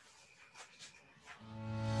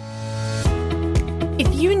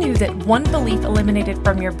that one belief eliminated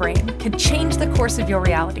from your brain could change the course of your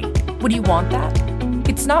reality. Would you want that?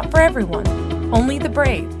 It's not for everyone, only the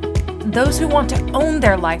brave. Those who want to own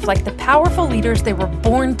their life like the powerful leaders they were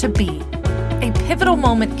born to be. A pivotal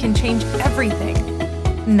moment can change everything.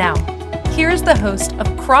 Now, here's the host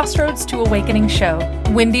of Crossroads to Awakening show,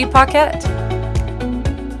 Wendy Paquette.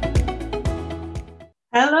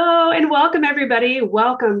 Hello and welcome everybody.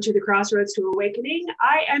 Welcome to the Crossroads to Awakening.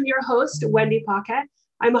 I am your host, Wendy Paquette.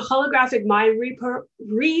 I'm a holographic mind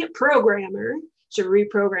reprogrammer. Should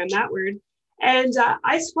reprogram that word. And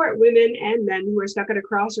I support women and men who are stuck at a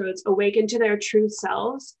crossroads awaken to their true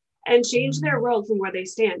selves and change their world from where they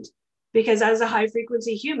stand. Because as a high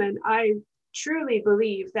frequency human, I truly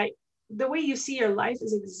believe that the way you see your life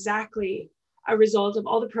is exactly a result of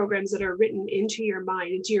all the programs that are written into your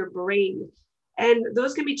mind, into your brain. And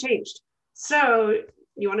those can be changed. So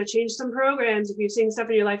you want to change some programs. If you're seeing stuff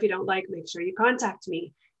in your life you don't like, make sure you contact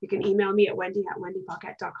me. You can email me at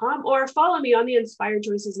wendy@wendypaquette.com or follow me on the Inspired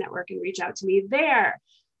Choices Network and reach out to me there.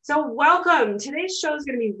 So welcome. Today's show is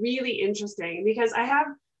going to be really interesting because I have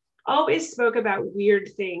always spoke about weird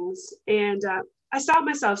things. And I stop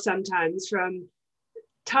myself sometimes from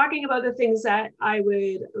talking about the things that I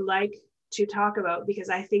would like to talk about because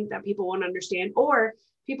I think that people won't understand, or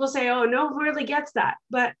people say, oh, no one really gets that.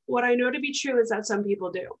 But what I know to be true is that some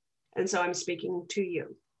people do. And so I'm speaking to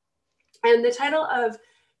you. And the title of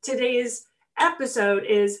today's episode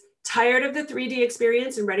is Tired of the 3D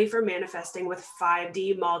Experience and Ready for Manifesting with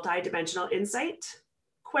 5D Multidimensional Insight? ?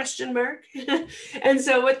 And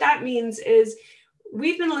so what that means is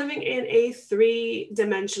we've been living in a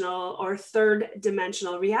 3-dimensional or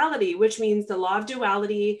third-dimensional reality, which means the law of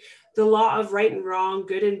duality, the law of right and wrong,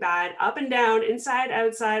 good and bad, up and down, inside,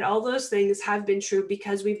 outside, all those things have been true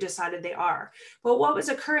because we've decided they are. But what was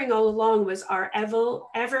occurring all along was our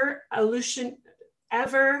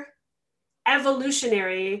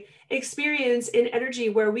evolutionary experience in energy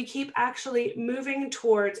where we keep actually moving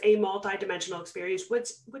towards a multidimensional experience,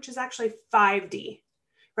 which is actually 5D,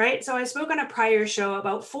 right? So I spoke on a prior show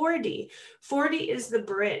about 4D. 4D is the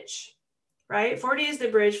bridge. Right? 4D is the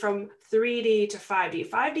bridge from 3D to 5D.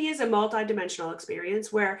 5D is a multidimensional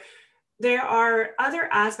experience where there are other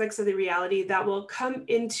aspects of the reality that will come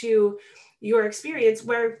into your experience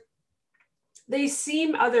where they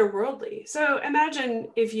seem otherworldly. So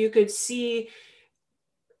imagine if you could see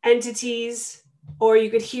entities, or you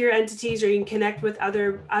could hear entities, or you can connect with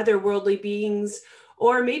otherworldly beings,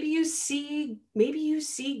 or maybe you see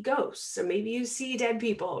ghosts, or maybe you see dead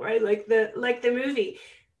people, right? Like the movie.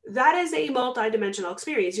 That is a multidimensional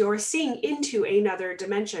experience. You're seeing into another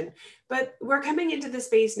dimension. But we're coming into the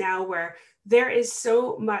space now where there is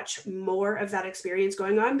so much more of that experience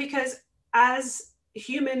going on because as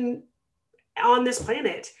human on this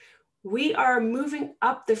planet, we are moving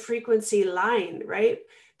up the frequency line, right?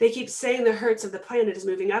 They keep saying the hertz of the planet is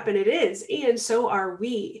moving up, and it is, and so are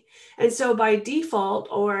we. And so by default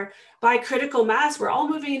or by critical mass, we're all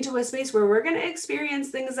moving into a space where we're going to experience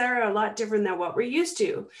things that are a lot different than what we're used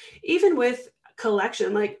to. Even with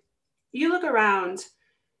collection, like you look around,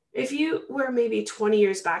 if you were maybe 20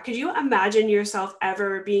 years back, could you imagine yourself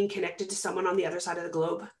ever being connected to someone on the other side of the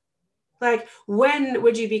globe? Like, when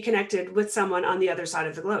would you be connected with someone on the other side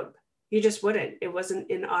of the globe? You just wouldn't. It wasn't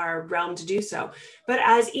in our realm to do so. But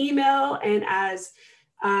as email and as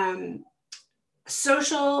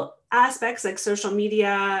social aspects like social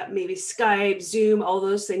media, maybe Skype, Zoom, all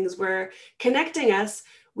those things were connecting us,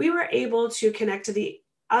 we were able to connect to the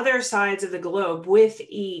other sides of the globe with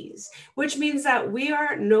ease, which means that we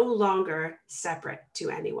are no longer separate to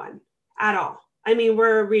anyone at all. I mean,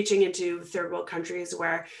 we're reaching into third world countries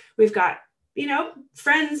where we've got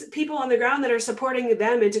friends, people on the ground that are supporting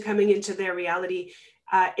them into coming into their reality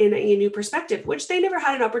in a new perspective, which they never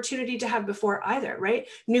had an opportunity to have before either, right?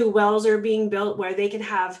 New wells are being built where they can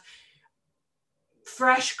have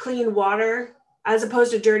fresh, clean water as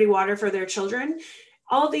opposed to dirty water for their children.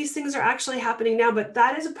 All these things are actually happening now, but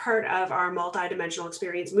that is a part of our multidimensional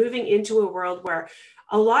experience, moving into a world where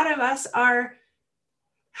a lot of us are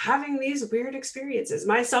having these weird experiences,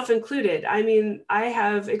 myself included. I mean, I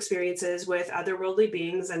have experiences with otherworldly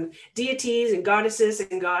beings and deities and goddesses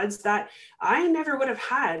and gods that I never would have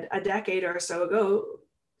had a decade or so ago,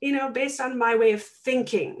 based on my way of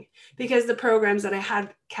thinking, because the programs that I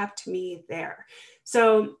had kept me there.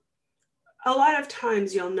 So a lot of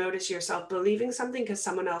times you'll notice yourself believing something because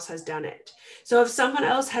someone else has done it. So if someone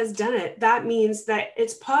else has done it, that means that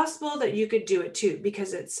it's possible that you could do it too,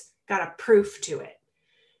 because it's got a proof to it.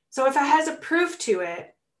 So if it has a proof to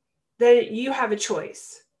it, then you have a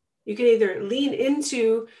choice. You can either lean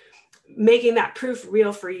into making that proof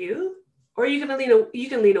real for you, or you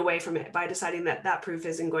can lean away from it by deciding that that proof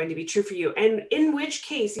isn't going to be true for you, and in which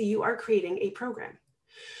case you are creating a program.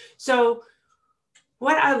 So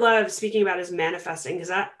what I love speaking about is manifesting, because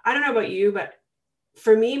I don't know about you, but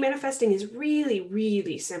for me, manifesting is really,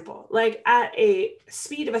 really simple. Like at a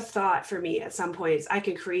speed of a thought for me, at some points, I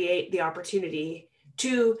can create the opportunity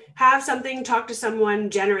to have something, talk to someone,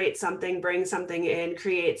 generate something, bring something in,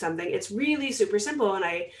 create something. It's really super simple. And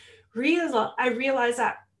I realized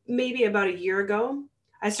that maybe about a year ago,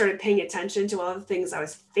 I started paying attention to all the things I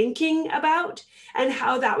was thinking about and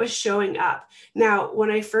how that was showing up. Now, when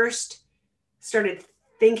I first started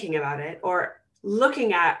thinking about it or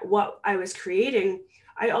looking at what I was creating,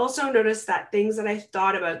 I also noticed that things that I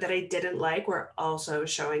thought about that I didn't like were also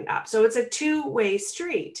showing up. So it's a two-way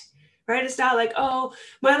street, right? It's not like, oh,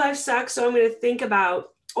 my life sucks, so I'm going to think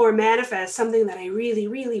about or manifest something that I really,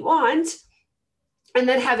 really want and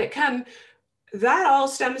then have it come. That all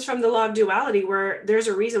stems from the law of duality, where there's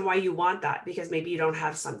a reason why you want that, because maybe you don't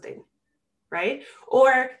have something, right?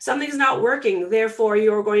 Or something's not working, therefore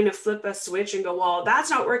you're going to flip a switch and go, well, that's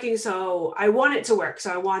not working, so I want it to work,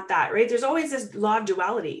 so I want that, right? There's always this law of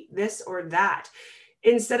duality, this or that,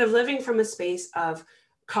 instead of living from a space of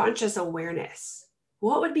conscious awareness.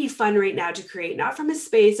 What would be fun right now to create? Not from a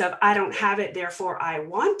space of I don't have it, therefore I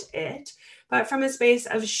want it, but from a space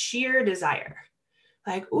of sheer desire.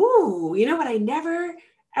 Like, ooh, you know what? I never,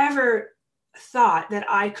 ever thought that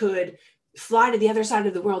I could fly to the other side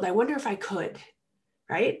of the world. I wonder if I could,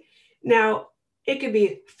 right? Now, it could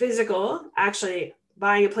be physical, actually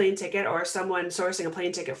buying a plane ticket, or someone sourcing a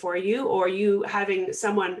plane ticket for you, or you having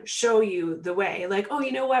someone show you the way. Like, oh,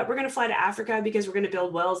 you know what? We're going to fly to Africa because we're going to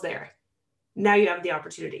build wells there. Now you have the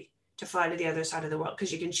opportunity to fly to the other side of the world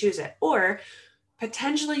because you can choose it. Or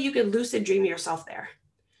potentially you could lucid dream yourself there.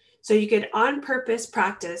 So you could on purpose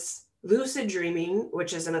practice lucid dreaming,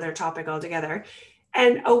 which is another topic altogether,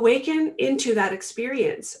 and awaken into that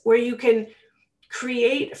experience where you can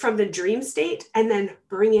create from the dream state and then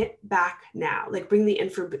bring it back now, like bring the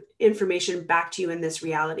information back to you in this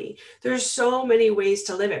reality. There's so many ways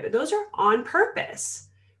to live it, but those are on purpose,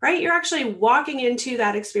 right? You're actually walking into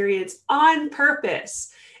that experience on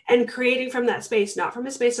purpose and creating from that space, not from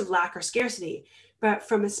a space of lack or scarcity, but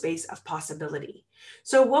from a space of possibility.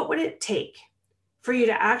 So what would it take for you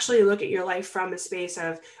to actually look at your life from a space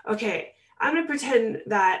of, okay, I'm going to pretend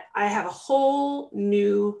that I have a whole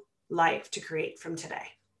new life to create from today,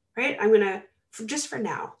 right? I'm going to, just for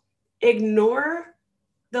now, ignore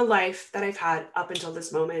the life that I've had up until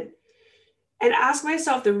this moment and ask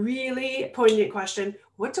myself the really poignant question,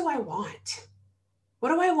 what do I want? What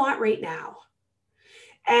do I want right now?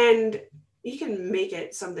 And you can make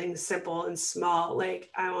it something simple and small,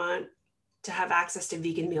 like I want to have access to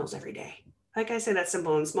vegan meals every day. Like I say, that's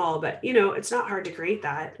simple and small, but it's not hard to create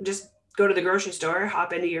that. Just go to the grocery store,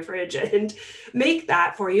 hop into your fridge and make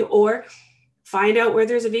that for you, or find out where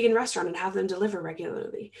there's a vegan restaurant and have them deliver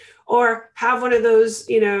regularly, or have one of those,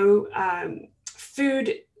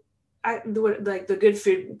 food, like the good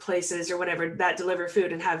food places or whatever that deliver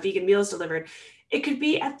food and have vegan meals delivered. It could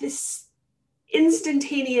be at this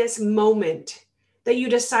instantaneous moment that you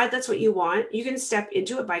decide that's what you want. You can step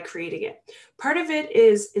into it by creating it. Part of it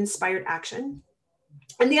is inspired action,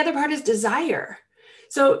 and the other part is desire.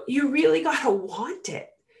 So you really got to want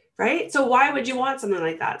it, right? So why would you want something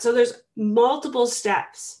like that? So there's multiple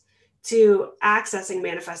steps to accessing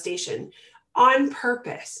manifestation on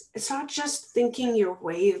purpose. It's not just thinking your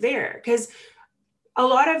way there, because a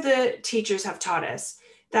lot of the teachers have taught us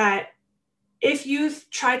that if you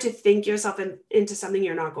try to think yourself into something,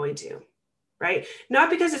 you're not going to, right?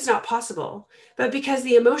 Not because it's not possible, but because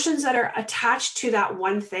the emotions that are attached to that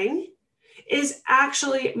one thing is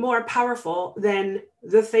actually more powerful than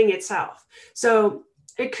the thing itself. So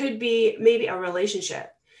it could be maybe a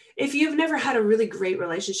relationship. If you've never had a really great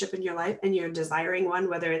relationship in your life and you're desiring one,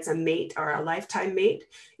 whether it's a mate or a lifetime mate,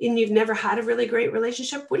 and you've never had a really great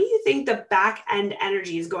relationship, what do you think the back end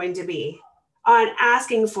energy is going to be on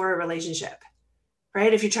asking for a relationship,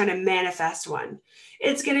 right? If you're trying to manifest one,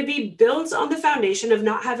 it's going to be built on the foundation of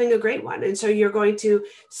not having a great one. And so you're going to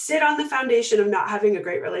sit on the foundation of not having a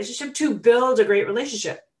great relationship to build a great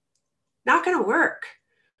relationship. Not going to work,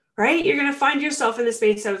 right? You're going to find yourself in the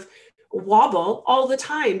space of wobble all the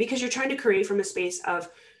time because you're trying to create from a space of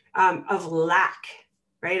lack,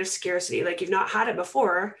 right? Of scarcity, like you've not had it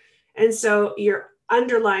before. And so your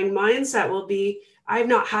underlying mindset will be, I've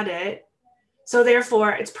not had it, so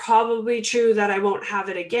therefore it's probably true that I won't have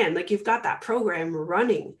it again. Like you've got that program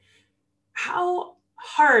running. How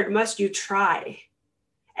hard must you try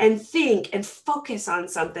and think and focus on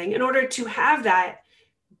something in order to have that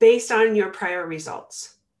based on your prior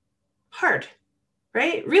results? hard,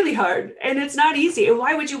 right? Really hard. And it's not easy. And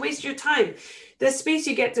why would you waste your time? The space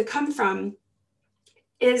you get to come from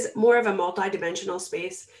is more of a multidimensional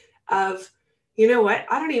space of, you know what?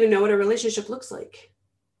 I don't even know what a relationship looks like.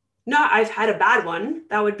 Not I've had a bad one.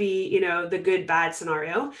 That would be, the good, bad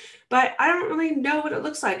scenario. But I don't really know what it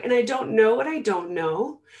looks like. And I don't know what I don't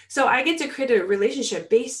know. So I get to create a relationship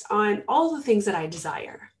based on all the things that I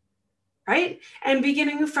desire. Right? And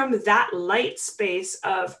beginning from that light space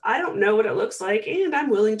of, I don't know what it looks like, and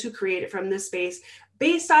I'm willing to create it from this space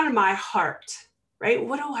based on my heart, right?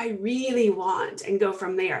 What do I really want? And go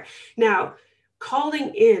from there. Now,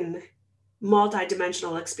 calling in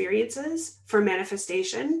multidimensional experiences for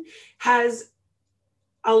manifestation has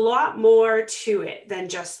a lot more to it than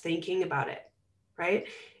just thinking about it, right?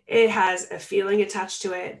 It has a feeling attached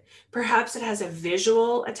to it. Perhaps it has a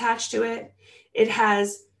visual attached to it. It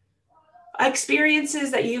has experiences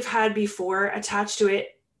that you've had before attached to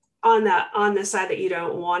it on the side that you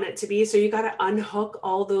don't want it to be. So you got to unhook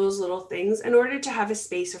all those little things in order to have a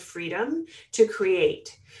space of freedom to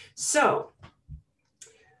create. So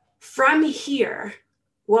from here,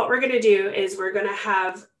 what we're going to do is we're going to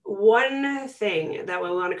have one thing that we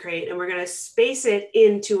want to create, and we're going to space it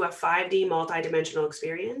into a 5D multidimensional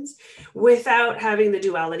experience without having the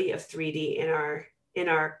duality of 3D in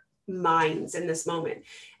our minds in this moment.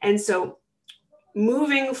 And so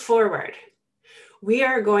moving forward, we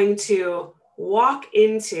are going to walk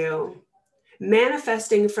into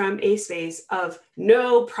manifesting from a space of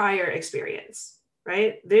no prior experience,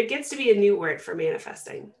 right? There gets to be a new word for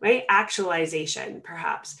manifesting, right? Actualization,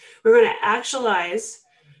 perhaps. We're going to actualize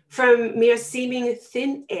from mere seeming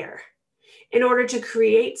thin air in order to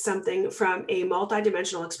create something from a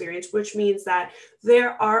multidimensional experience, which means that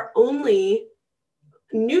there are only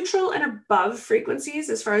neutral and above frequencies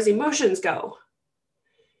as far as emotions go.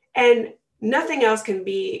 And nothing else can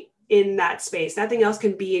be in that space. Nothing else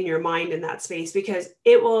can be in your mind in that space, because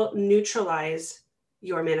it will neutralize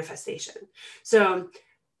your manifestation. So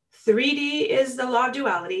 3D is the law of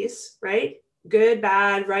dualities, right? Good,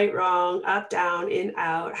 bad, right, wrong, up, down, in,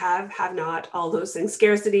 out, have not, all those things,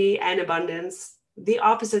 scarcity and abundance, the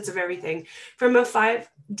opposites of everything. From a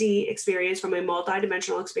 5D experience, from a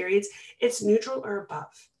multidimensional experience, it's neutral or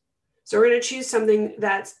above. So we're going to choose something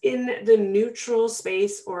that's in the neutral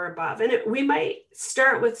space or above. And we might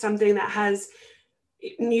start with something that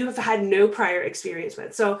you have had no prior experience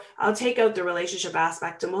with. So I'll take out the relationship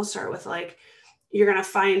aspect, and we'll start with, like, you're going to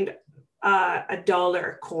find a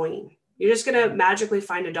dollar coin. You're just going to magically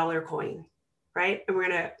find a dollar coin, right? And we're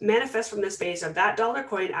going to manifest from the space of that dollar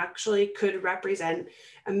coin actually could represent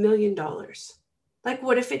 $1 million. Like,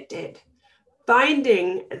 what if it did?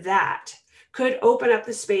 Finding that could open up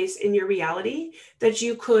the space in your reality that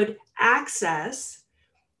you could access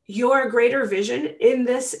your greater vision in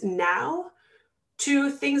this now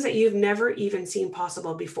to things that you've never even seen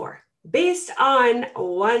possible before, based on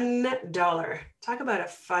 $1. Talk about a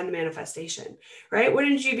fun manifestation, right?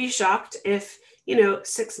 Wouldn't you be shocked if,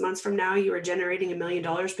 6 months from now, you were generating $1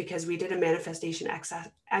 million because we did a manifestation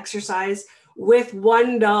exercise with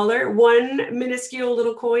 $1, one minuscule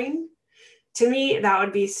little coin? To me, that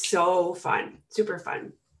would be so fun, super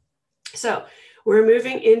fun. So we're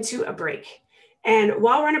moving into a break. And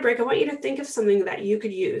while we're on a break, I want you to think of something that you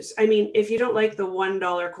could use. I mean, if you don't like the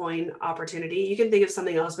 $1 coin opportunity, you can think of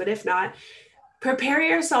something else. But if not, prepare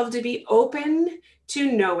yourself to be open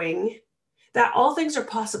to knowing that all things are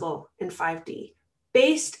possible in 5D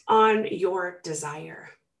based on your desire.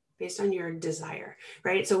 Based on your desire,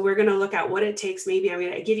 right? So we're going to look at what it takes. Maybe I'm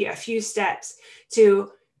going to give you a few steps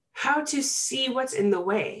to how to see what's in the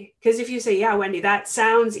way. Because if you say, yeah, Wendy, that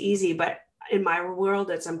sounds easy, but in my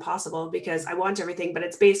world, it's impossible because I want everything, but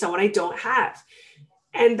it's based on what I don't have.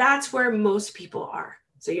 And that's where most people are.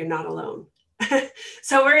 So you're not alone.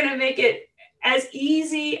 So we're going to make it as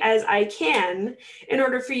easy as I can in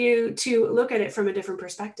order for you to look at it from a different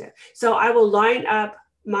perspective. So I will line up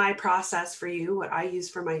my process for you, what I use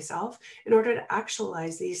for myself, in order to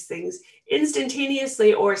actualize these things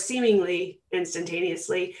instantaneously or seemingly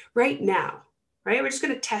instantaneously right now, right? We're just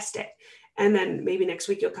going to test it. And then maybe next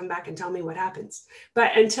week you'll come back and tell me what happens.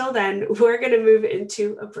 But until then, we're going to move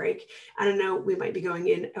into a break. I don't know, we might be going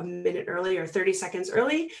in a minute early or 30 seconds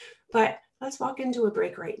early, but let's walk into a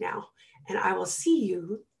break right now. And I will see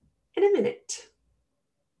you in a minute.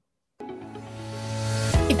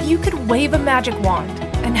 If you could wave a magic wand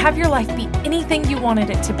and have your life be anything you wanted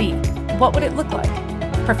it to be, what would it look like?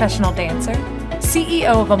 Professional dancer,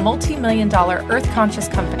 CEO of a multi-million-dollar earth-conscious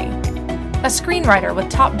company, a screenwriter with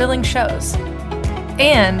top billing shows,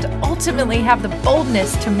 and ultimately have the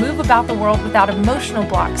boldness to move about the world without emotional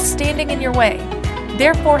blocks standing in your way.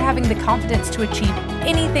 therefore having the confidence to achieve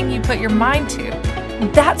anything you put your mind to.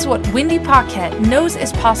 That's what Wendy Paquette knows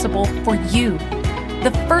is possible for you.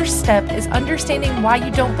 The first step is understanding why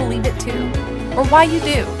you don't believe it too, or why you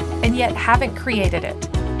do, and yet haven't created it.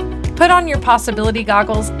 Put on your possibility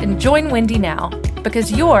goggles and join Wendy now,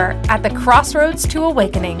 because you're at the crossroads to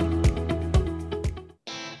awakening.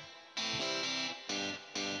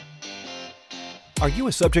 Are you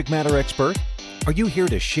a subject matter expert? Are you here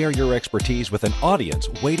to share your expertise with an audience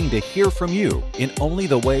waiting to hear from you in only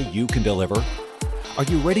the way you can deliver? Are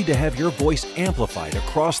you ready to have your voice amplified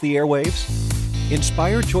across the airwaves?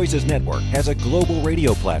 Inspired Choices Network has a global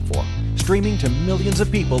radio platform streaming to millions of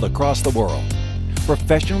people across the world.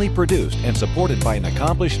 Professionally produced and supported by an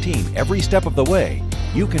accomplished team every step of the way,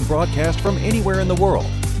 you can broadcast from anywhere in the world,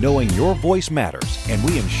 knowing your voice matters, and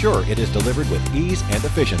we ensure it is delivered with ease and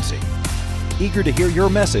efficiency. Eager to hear your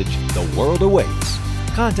message, the world awaits.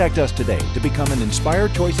 Contact us today to become an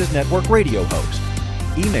Inspired Choices Network radio host.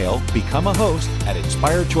 Email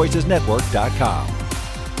becomeahost@inspiredchoicesnetwork.com.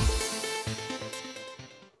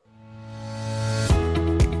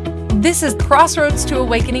 This is Crossroads to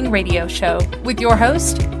Awakening radio show with your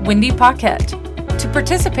host, Wendy Paquette. To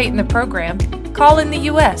participate in the program, call in the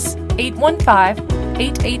U.S.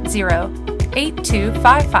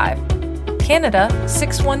 815-880-8255, Canada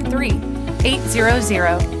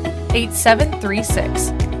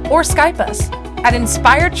 613-800-8736, or Skype us at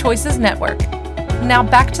Inspired Choices Network. Now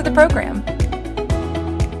back to the program.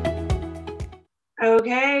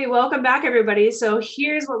 Okay, welcome back, everybody. So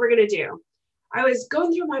here's what we're going to do. I was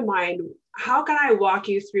going through my mind, how can I walk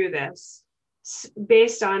you through this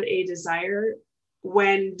based on a desire,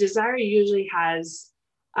 when desire usually has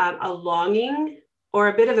a longing or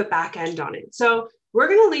a bit of a back end on it. So we're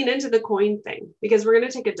going to lean into the coin thing, because we're going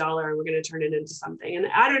to take $1 and we're going to turn it into something. And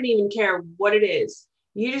I don't even care what it is.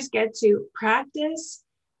 You just get to practice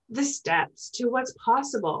the steps to what's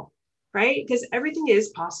possible, right? Because everything is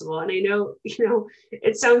possible. And I know,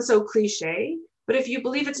 it sounds so cliche, but if you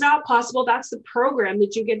believe it's not possible, that's the program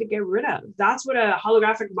that you get to get rid of. That's what a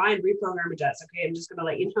holographic mind reprogrammer does. Okay, I'm just going to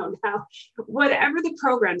let you know now. Whatever the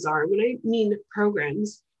programs are, when I mean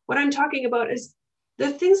programs, what I'm talking about is the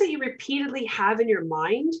things that you repeatedly have in your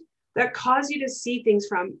mind that cause you to see things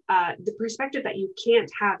from the perspective that you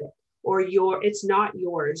can't have it, or it's not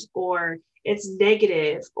yours, or it's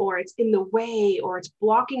negative, or it's in the way, or it's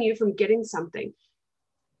blocking you from getting something.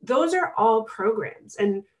 Those are all programs,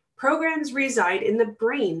 and programs reside in the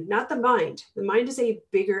brain, not the mind. The mind is a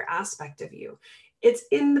bigger aspect of you. It's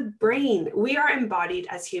in the brain. We are embodied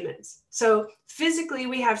as humans. So physically,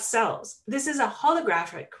 we have cells. This is a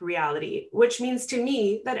holographic reality, which means to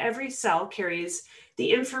me that every cell carries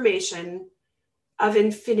the information of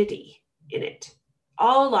infinity in it.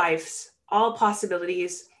 All lives, all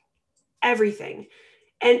possibilities, everything.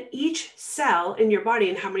 And each cell in your body,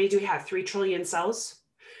 and how many do we have? 3 trillion cells?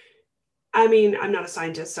 I mean, I'm not a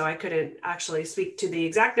scientist, so I couldn't actually speak to the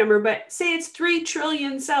exact number, but say it's 3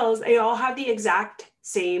 trillion cells. They all have the exact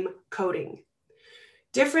same coding.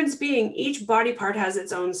 Difference being each body part has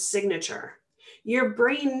its own signature. Your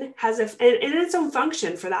brain has and its own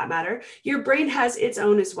function for that matter. Your brain has its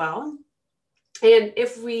own as well. And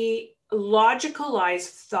if we logicalize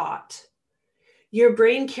thought, your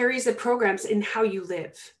brain carries the programs in how you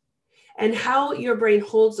live. And how your brain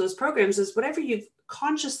holds those programs is whatever you've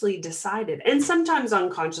consciously decided, and sometimes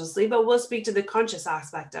unconsciously, but we'll speak to the conscious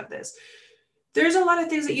aspect of this. There's a lot of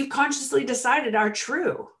things that you've consciously decided are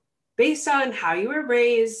true based on how you were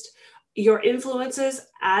raised, your influences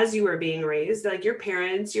as you were being raised, like your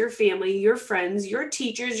parents, your family, your friends, your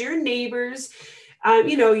teachers, your neighbors,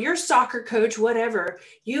 your soccer coach, whatever.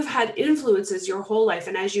 You've had influences your whole life.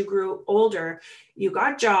 And as you grew older, you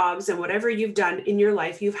got jobs, and whatever you've done in your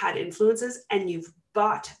life, you've had influences and you've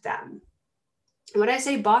bought them. When I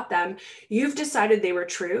say bought them, you've decided they were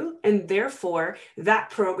true, and therefore that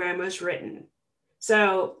program was written.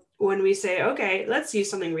 So when we say, okay, let's use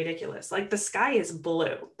something ridiculous, like the sky is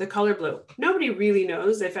blue, the color blue. Nobody really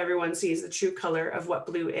knows if everyone sees the true color of what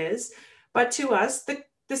blue is, but to us, the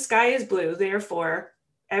sky is blue. Therefore,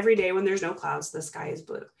 every day when there's no clouds, the sky is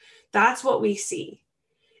blue. That's what we see.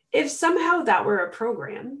 If somehow that were a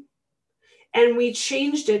program, and we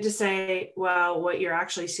changed it to say, well, what you're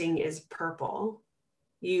actually seeing is purple,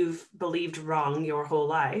 you've believed wrong your whole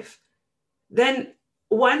life, then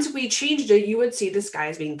once we changed it, you would see the sky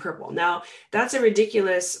as being purple. Now, that's a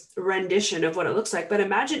ridiculous rendition of what it looks like, but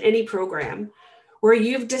imagine any program where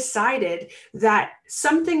you've decided that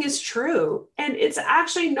something is true and it's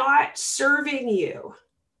actually not serving you.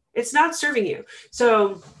 It's not serving you.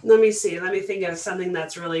 So let me see. Let me think of something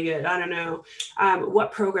that's really good. I don't know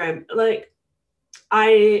what program, like,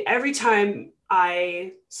 every time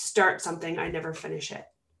I start something, I never finish it,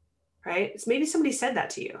 right? It's maybe somebody said that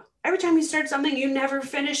to you. Every time you start something, you never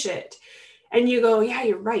finish it. And you go, yeah,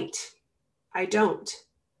 you're right. I don't.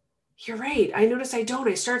 You're right. I notice I don't.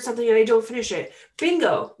 I start something and I don't finish it.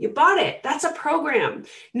 Bingo, you bought it. That's a program.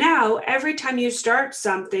 Now, every time you start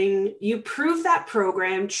something, you prove that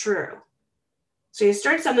program true. So you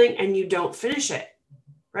start something and you don't finish it,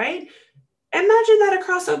 right? Imagine that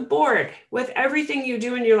across a board with everything you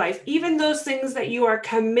do in your life, even those things that you are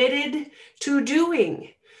committed to doing.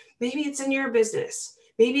 Maybe it's in your business.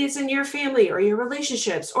 Maybe it's in your family or your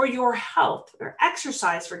relationships or your health or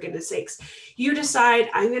exercise, for goodness sakes. You decide,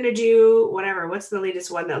 I'm going to do whatever. What's the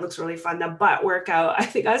latest one that looks really fun? The butt workout. I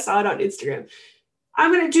think I saw it on Instagram.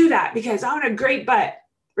 I'm going to do that because I want a great butt,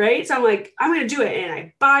 right? So I'm like, I'm going to do it. And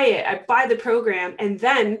I buy it. I buy the program. And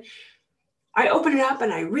then I open it up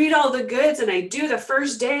and I read all the goods and I do the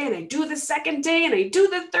first day and I do the second day and I do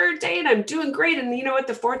the third day and I'm doing great. And you know what?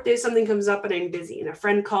 The fourth day, something comes up and I'm busy and a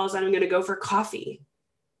friend calls and I'm going to go for coffee.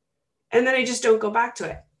 And then I just don't go back to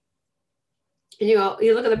it. And you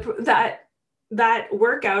look at that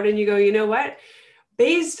workout and you go, you know what?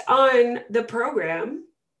 Based on the program,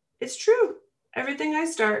 it's true. Everything I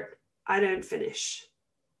start, I don't finish.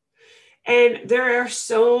 And there are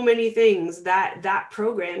so many things that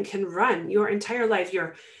program can run your entire life.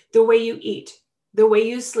 The way you eat, the way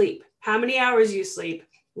you sleep, how many hours you sleep,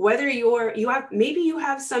 whether maybe you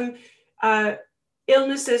have some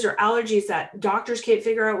illnesses or allergies that doctors can't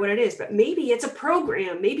figure out what it is, but maybe it's a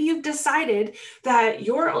program. Maybe you've decided that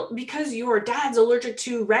because your dad's allergic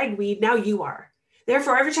to ragweed, now you are.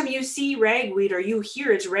 Therefore, every time you see ragweed or you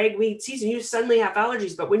hear it's ragweed season, you suddenly have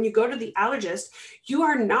allergies. But when you go to the allergist, you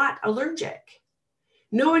are not allergic.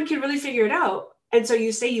 No one can really figure it out. And so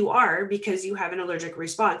you say you are because you have an allergic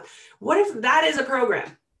response. What if that is a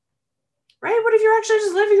program? Right? What if you're actually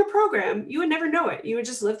just living a program? You would never know it. You would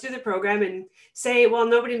just live through the program and say, well,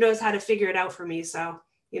 nobody knows how to figure it out for me. So,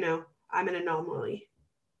 I'm an anomaly,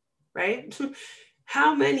 right?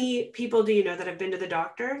 How many people do you know that have been to the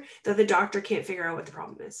doctor that the doctor can't figure out what the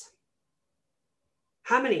problem is?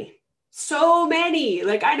 How many? So many.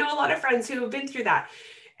 Like, I know a lot of friends who have been through that.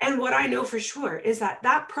 And what I know for sure is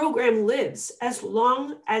that program lives as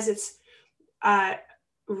long as it's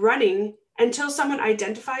running until someone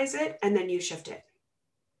identifies it and then you shift it,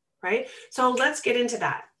 right? So let's get into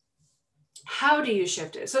that. How do you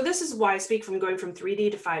shift it? So this is why I speak from going from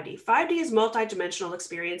 3D to 5D. 5D is multidimensional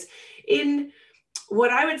experience in what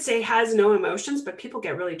I would say has no emotions, but people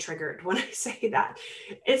get really triggered when I say that.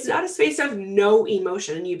 It's not a space of no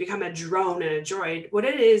emotion and you become a drone and a droid. What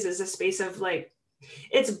it is a space of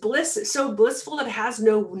it's bliss, so blissful that it has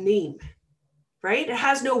no name, right? It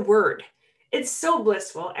has no word. It's so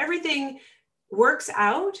blissful. Everything works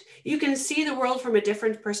out. You can see the world from a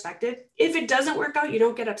different perspective. If it doesn't work out, you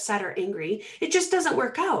don't get upset or angry. It just doesn't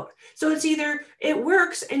work out. So it's either it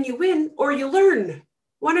works and you win or you learn,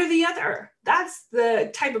 one or the other. That's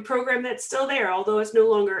the type of program that's still there, although it's no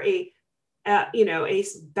longer a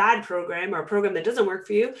bad program or a program that doesn't work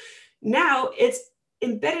for you. Now it's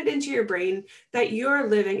embedded into your brain that you're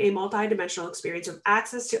living a multidimensional experience of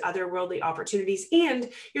access to otherworldly opportunities, and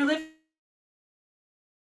you're living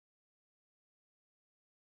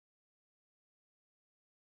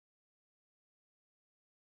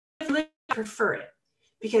prefer it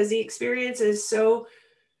because the experience is so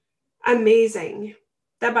amazing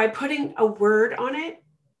that by putting a word on it,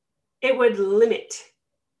 it would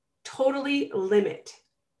totally limit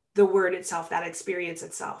the word itself, that experience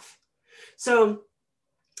itself. So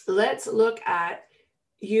let's look at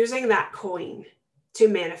using that coin to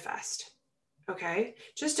manifest. Okay,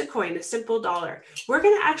 just a coin, a simple dollar. We're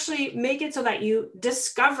going to actually make it so that you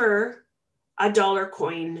discover a dollar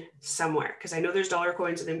coin somewhere, because I know there's dollar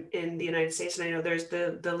coins in the United States, and I know there's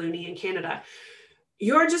the loonie in Canada.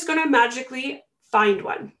 You're just going to magically find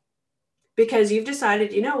one because you've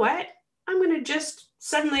decided, you know what, I'm going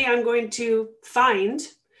to find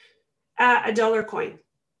a dollar coin,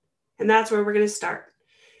 and that's where we're going to start.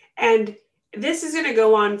 And this is going to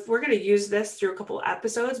go on. We're going to use this through a couple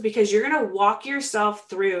episodes because you're going to walk yourself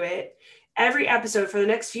through it. Every episode for the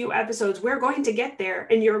next few episodes, we're going to get there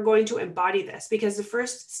and you're going to embody this, because the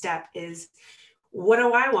first step is, what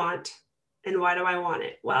do I want and why do I want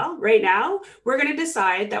it? Well, right now we're going to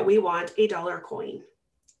decide that we want a dollar coin.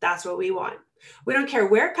 That's what we want. We don't care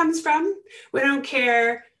where it comes from. We don't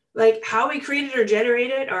care how we create it or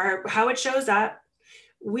generate it or how it shows up.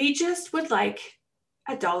 We just would like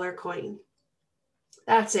a dollar coin.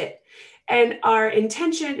 That's it. And our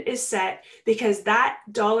intention is set because that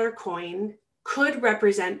dollar coin could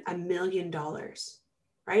represent $1 million.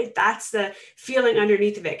 right? That's the feeling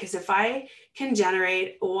underneath of it. Because if I can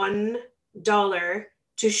generate $1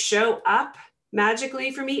 to show up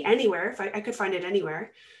magically for me anywhere, if I could find it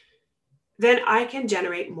anywhere, then I can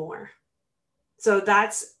generate more. So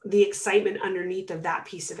that's the excitement underneath of that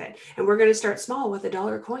piece of it. And we're going to start small with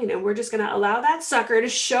 $1 coin, and we're just going to allow that sucker to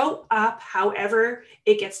show up however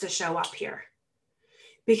it gets to show up here.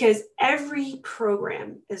 Because every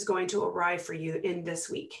program is going to arrive for you in this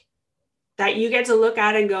week that you get to look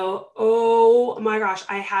at and go, oh my gosh,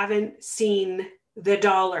 I haven't seen the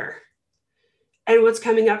dollar. And what's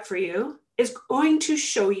coming up for you is going to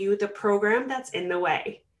show you the program that's in the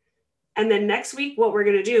way. And then next week, what we're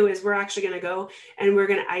going to do is we're actually going to go and we're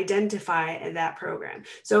going to identify that program.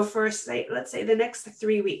 So for, let's say the next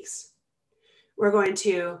 3 weeks, we're going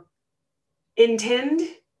to intend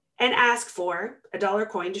and ask for $1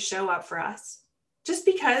 coin to show up for us just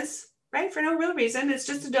because, right? For no real reason. It's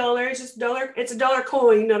just $1. It's just $1. It's $1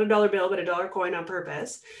 coin, not a dollar bill, but $1 coin on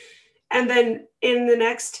purpose. And then in the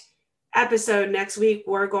next episode next week,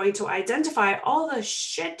 we're going to identify all the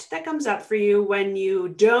shit that comes up for you when you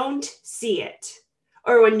don't see it,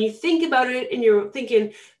 or when you think about it and you're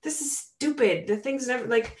thinking, this is stupid. The thing's never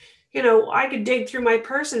like, I could dig through my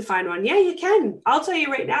purse and find one. Yeah, you can. I'll tell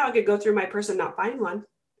you right now, I could go through my purse and not find one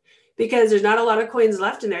because there's not a lot of coins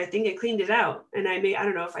left in there. I think I cleaned it out, and I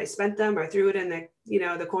don't know if I spent them or threw it in the,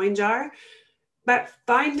 the coin jar, but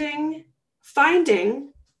finding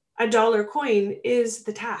 $1 coin is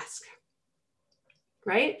the task.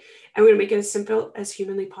 Right? And we're going to make it as simple as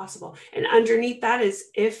humanly possible. And underneath that is,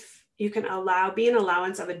 if you can be an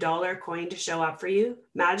allowance of $1 coin to show up for you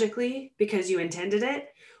magically because you intended it,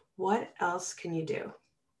 what else can you do?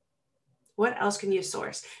 What else can you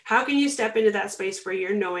source? How can you step into that space where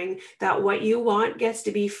you're knowing that what you want gets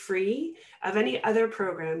to be free of any other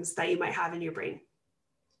programs that you might have in your brain?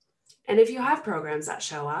 And if you have programs that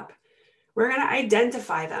show up, we're going to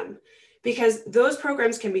identify them, because those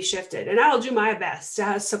programs can be shifted. And I'll do my best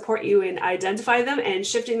to support you in identifying them and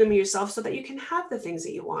shifting them yourself so that you can have the things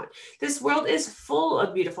that you want. This world is full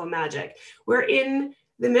of beautiful magic. We're in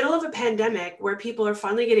the middle of a pandemic where people are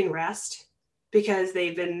finally getting rest because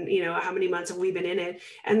they've been, how many months have we been in it?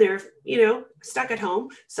 And they're, stuck at home.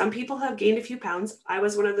 Some people have gained a few pounds. I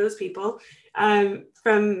was one of those people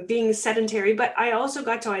from being sedentary, but I also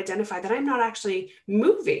got to identify that I'm not actually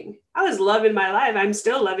moving. I was loving my life. I'm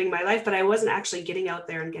still loving my life, but I wasn't actually getting out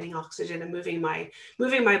there and getting oxygen and moving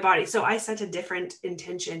my body. So I set a different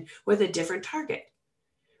intention with a different target,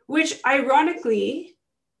 which ironically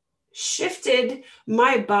shifted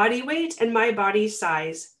my body weight and my body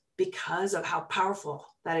size because of how powerful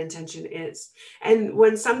that intention is. And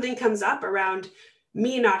when something comes up around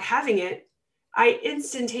me not having it, I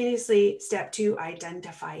instantaneously step to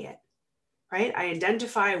identify it, right? I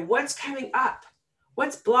identify what's coming up,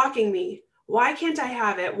 what's blocking me, why can't I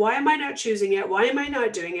have it? Why am I not choosing it? Why am I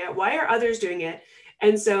not doing it? Why are others doing it?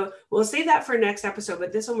 And so we'll save that for next episode,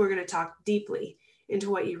 but this one we're going to talk deeply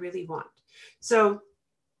into what you really want. So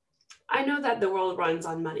I know that the world runs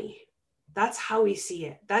on money. That's how we see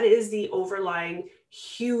it. That is the overlying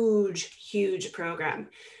huge, huge program.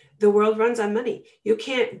 The world runs on money. You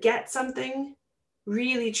can't get something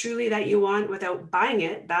really, truly that you want without buying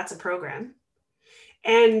it. That's a program.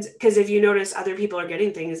 And because if you notice, other people are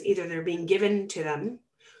getting things, either they're being given to them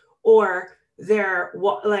or they're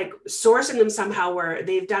like sourcing them somehow where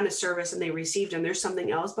they've done a service and they received them. There's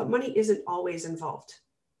something else, but money isn't always involved,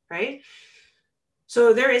 right?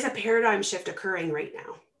 So there is a paradigm shift occurring right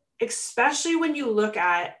now, especially when you look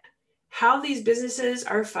at how these businesses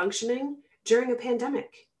are functioning during a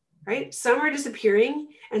pandemic, right? Some are disappearing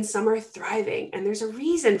and some are thriving. And there's a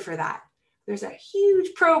reason for that. There's a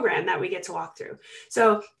huge program that we get to walk through.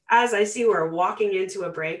 So as I see we're walking into a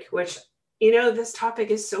break, which, this topic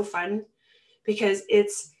is so fun because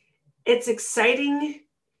it's exciting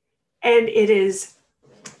and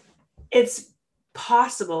it's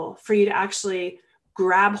possible for you to actually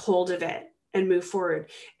grab hold of it and move forward.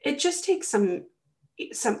 It just takes some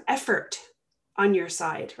effort on your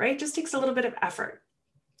side, right? It just takes a little bit of effort.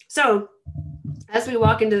 So as we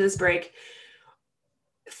walk into this break,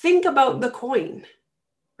 think about the coin,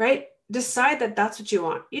 right? Decide that that's what you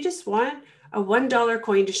want. You just want a $1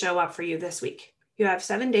 coin to show up for you this week. You have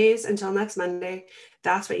 7 days until next Monday.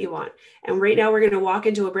 That's what you want. And right now we're going to walk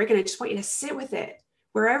into a break and I just want you to sit with it.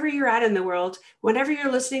 Wherever you're at in the world, whenever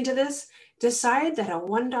you're listening to this, decide that a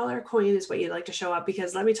 $1 coin is what you'd like to show up,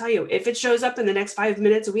 because let me tell you, if it shows up in the next 5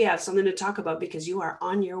 minutes, we have something to talk about because you are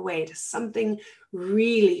on your way to something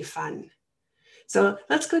really fun. So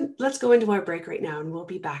let's go into our break right now and we'll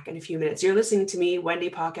be back in a few minutes. You're listening to me, Wendy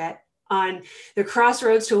Paquette, on the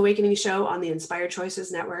Crossroads to Awakening show on the Inspired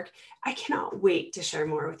Choices Network. I cannot wait to share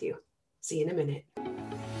more with you. See you in a minute.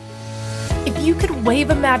 If you could wave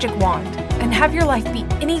a magic wand and have your life be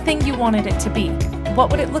anything you wanted it to be,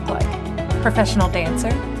 what would it look like? Professional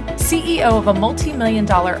dancer, CEO of a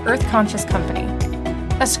multi-million-dollar earth-conscious company,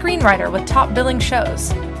 a screenwriter with top billing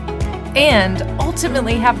shows, and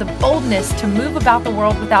ultimately have the boldness to move about the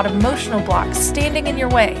world without emotional blocks standing in your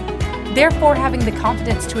way, therefore having the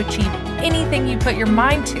confidence to achieve anything you put your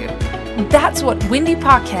mind to. That's what Wendy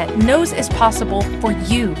Paquette knows is possible for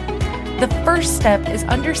you. The first step is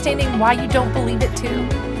understanding why you don't believe it too,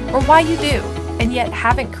 or why you do, and yet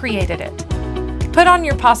haven't created it. Put on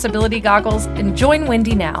your possibility goggles and join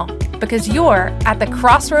Wendy now, because you're at the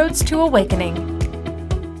Crossroads to Awakening.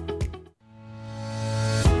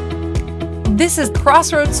 This is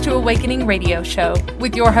Crossroads to Awakening radio show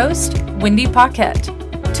with your host, Wendy Paquette.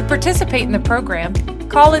 To participate in the program,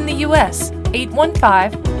 call in the U.S.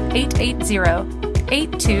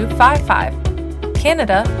 815-880-8255,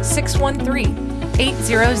 Canada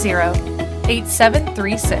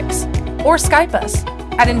 613-800-8736, or Skype us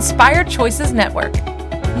at Inspired Choices Network.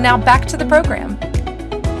 Now back to the program.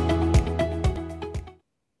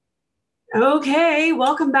 Okay,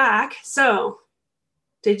 welcome back. So,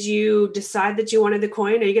 did you decide that you wanted the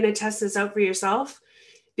coin? Are you going to test this out for yourself?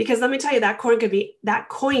 Because let me tell you, that coin could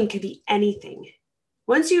be anything.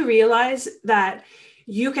 Once you realize that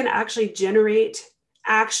you can actually generate,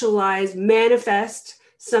 actualize, manifest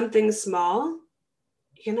something small,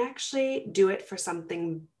 you can actually do it for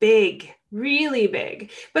something big, really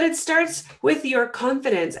big. But it starts with your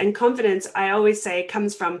confidence. And confidence, I always say,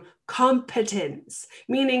 comes from competence,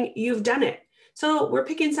 meaning you've done it. So we're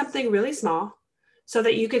picking something really small so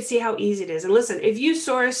that you could see how easy it is. And listen, if you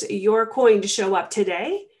source your coin to show up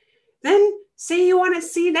today, then say you want to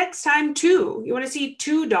see next time you want to see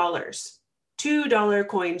 $2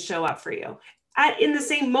 coins show up for you in the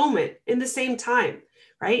same moment, in the same time,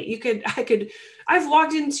 right? I've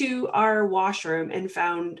walked into our washroom and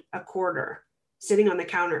found a quarter sitting on the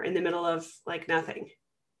counter in the middle of like nothing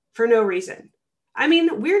for no reason. I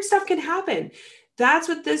mean, weird stuff can happen. That's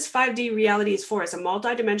what this 5D reality is for. It's a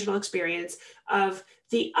multidimensional experience of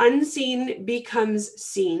the unseen becomes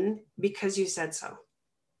seen because you said so.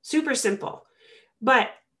 Super simple, but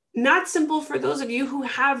not simple for those of you who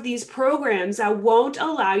have these programs that won't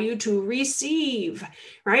allow you to receive,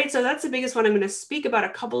 right? So that's the biggest one. I'm going to speak about a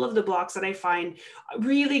couple of the blocks that I find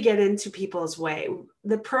really get into people's way.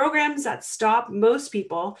 The programs that stop most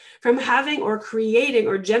people from having or creating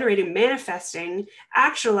or generating, manifesting,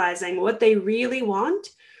 actualizing what they really want.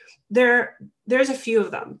 There's a few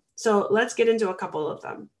of them. So let's get into a couple of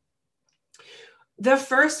them. The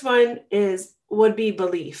first one would be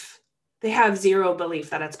belief. They have zero belief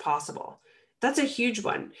that it's possible. That's a huge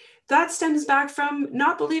one. That stems back from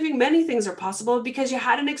not believing many things are possible because you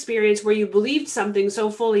had an experience where you believed something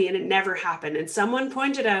so fully and it never happened. And someone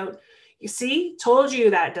pointed out, you see, told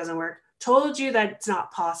you that it doesn't work, told you that it's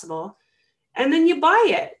not possible. And then you buy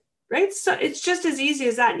it, right? So it's just as easy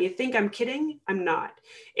as that. And you think I'm kidding? I'm not.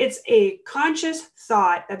 It's a conscious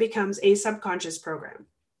thought that becomes a subconscious program.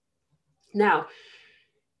 Now,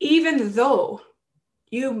 even though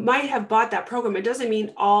you might have bought that program, it doesn't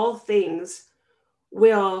mean all things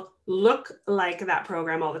will look like that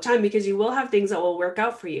program all the time, because you will have things that will work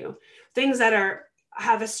out for you, things that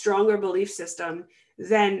have a stronger belief system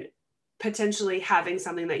than potentially having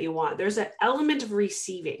something that you want. There's an element of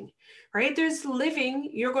receiving, right?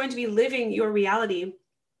 You're going to be living your reality,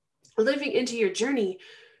 living into your journey.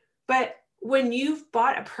 But when you've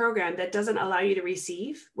bought a program that doesn't allow you to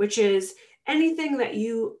receive, which is anything that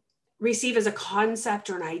you receive as a concept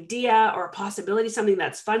or an idea or a possibility, something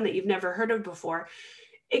that's fun that you've never heard of before,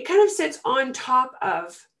 it kind of sits on top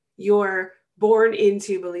of your born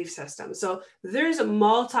into belief system. So there's a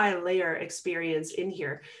multi-layer experience in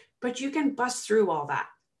here, but you can bust through all that.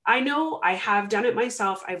 I know I have done it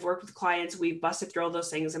myself. I've worked with clients. We've busted through all those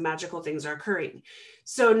things and magical things are occurring.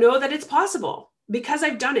 So know that it's possible because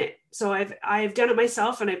I've done it. So I've done it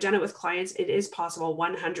myself and I've done it with clients. It is possible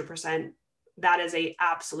 100%. That is an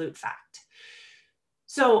absolute fact.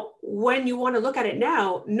 So when you want to look at it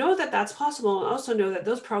now, know that that's possible, and also know that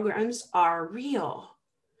those programs are real.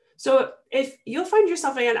 So if you'll find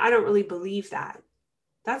yourself again, I don't really believe that.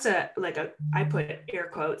 That's I put air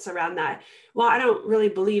quotes around that. Well, I don't really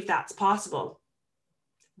believe that's possible.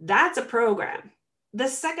 That's a program. The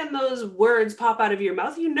second those words pop out of your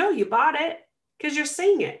mouth, you know you bought it because you're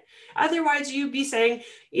saying it. Otherwise, you'd be saying,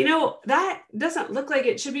 that doesn't look like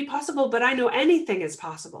it should be possible, but I know anything is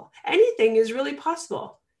possible. Anything is really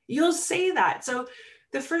possible. You'll say that. So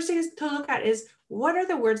the first thing is to look at is, what are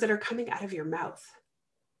the words that are coming out of your mouth?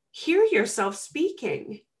 Hear yourself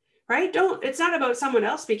speaking, right? It's not about someone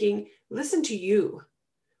else speaking. Listen to you.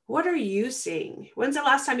 What are you seeing? When's the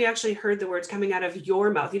last time you actually heard the words coming out of your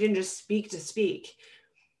mouth? You didn't just speak to speak.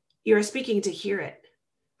 You're speaking to hear it,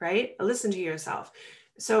 right? Listen to yourself.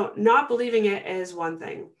 So not believing it is one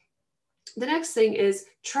thing. The next thing is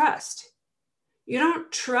trust. You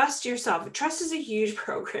don't trust yourself. Trust is a huge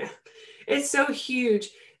program. It's so huge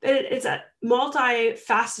that it's a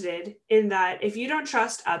multifaceted, in that if you don't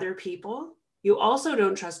trust other people, you also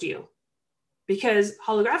don't trust you, because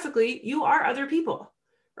holographically you are other people,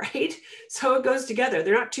 right? So it goes together.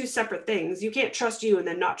 They're not two separate things. You can't trust you and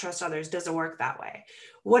then not trust others. It doesn't work that way.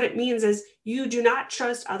 What it means is you do not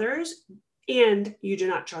trust others and you do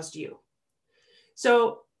not trust you.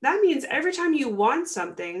 So that means every time you want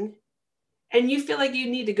something and you feel like you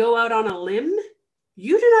need to go out on a limb,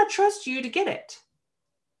 you do not trust you to get it.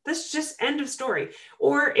 That's just end of story.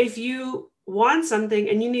 Or if you want something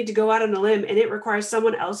and you need to go out on a limb and it requires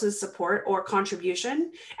someone else's support or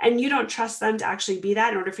contribution, and you don't trust them to actually be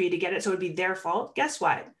that in order for you to get it, so it'd be their fault, guess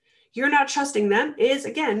what? You're not trusting them is,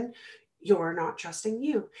 again, you're not trusting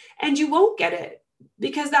you. And you won't get it,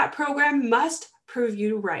 because that program must prove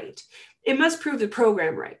you right. It must prove the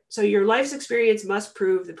program right. So your life's experience must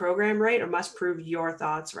prove the program right, or must prove your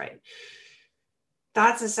thoughts right.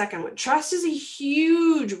 That's the second one. Trust is a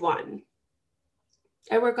huge one.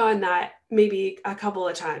 I work on that maybe a couple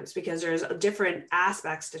of times, because there's different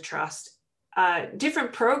aspects to trust,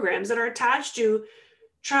 different programs that are attached to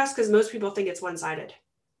trust, because most people think it's one-sided,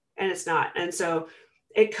 and it's not. And so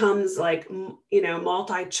it comes like,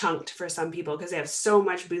 multi-chunked for some people, because they have so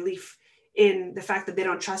much belief in the fact that they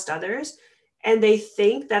don't trust others, and they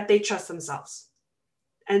think that they trust themselves.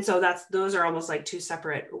 And so those are almost like two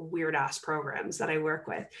separate weird ass programs that I work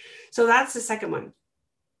with. So that's the second one.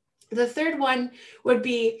 The third one would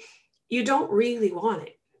be, you don't really want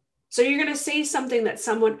it. So you're going to say something that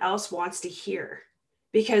someone else wants to hear,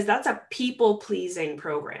 because that's a people pleasing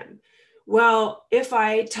program. Well, if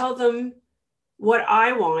I tell them what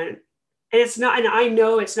I want, and I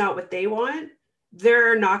know it's not what they want,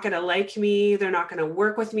 they're not going to like me. They're not going to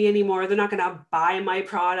work with me anymore. They're not going to buy my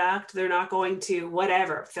product. They're not going to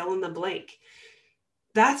whatever, fill in the blank.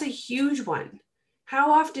 That's a huge one.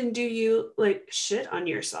 How often do you shit on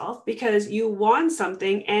yourself because you want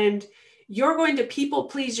something and you're going to people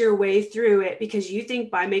please your way through it, because you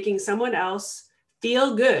think by making someone else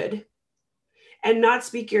feel good and not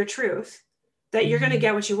speak your truth that you're going to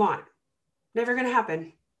get what you want? Never going to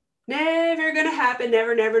happen. Never going to happen.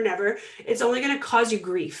 Never, never, never. It's only going to cause you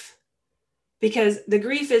grief, because the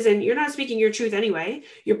grief is in, you're not speaking your truth anyway.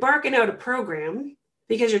 You're barking out a program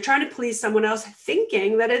because you're trying to please someone else,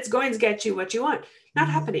 thinking that it's going to get you what you want. Not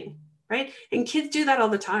happening, right? And kids do that all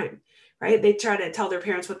the time, right? They try to tell their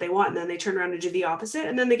parents what they want, and then they turn around and do the opposite,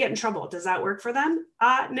 and then they get in trouble. Does that work for them?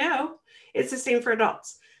 No, it's the same for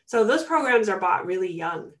adults. So those programs are bought really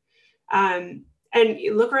young. And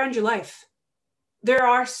you look around your life. There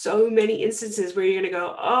are so many instances where you're going to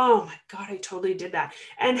go, oh my God, I totally did that.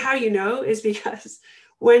 And how you know is because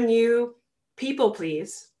when you people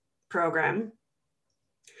please program,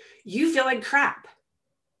 you feel like crap.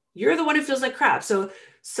 You're the one who feels like crap. So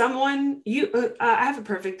I have a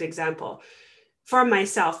perfect example for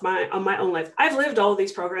myself, on my own life. I've lived all of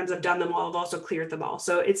these programs. I've done them all. I've also cleared them all.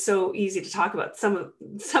 So it's so easy to talk about. Some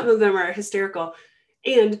of them are hysterical.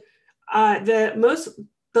 And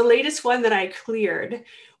the latest one that I cleared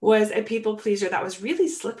was a people pleaser that was really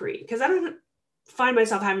slippery, because I don't find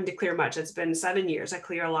myself having to clear much. It's been 7 years. I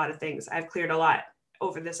clear a lot of things. I've cleared a lot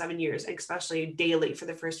over the 7 years, especially daily for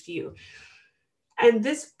the first few. And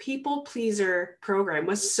this people pleaser program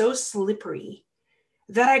was so slippery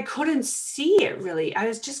that I couldn't see it really.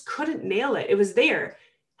 I just couldn't nail it. It was there.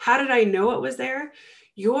 How did I know it was there?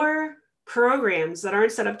 Your programs that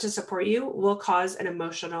aren't set up to support you will cause an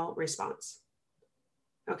emotional response.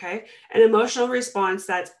 Okay. An emotional response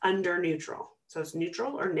that's under neutral. So it's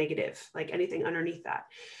neutral or negative, like anything underneath that.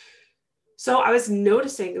 So I was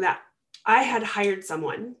noticing that I had hired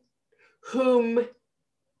someone whom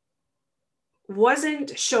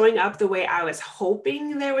wasn't showing up the way I was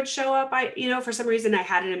hoping they would show up. For some reason I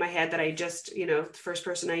had it in my head that I just, the first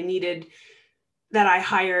person I needed that I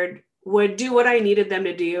hired would do what I needed them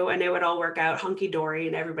to do, and it would all work out hunky-dory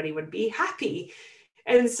and everybody would be happy.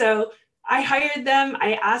 And so I hired them.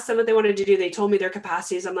 I asked them what they wanted to do. They told me their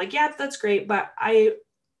capacities. I'm like, yeah, that's great. But I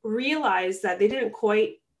realized that they didn't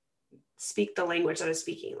quite speak the language that I was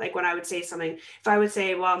speaking. Like when I would say something, if I would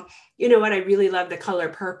say, well, you know what, I really love the color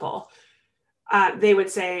purple. They would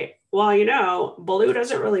say, well, blue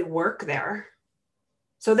doesn't really work there.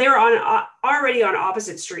 So they were already on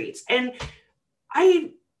opposite streets. And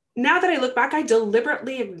now that I look back, I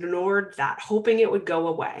deliberately ignored that, hoping it would go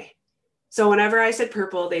away. So whenever I said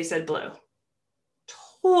purple, they said blue.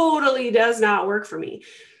 Totally does not work for me.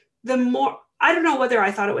 I don't know whether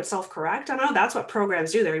I thought it would self-correct. I don't know. That's what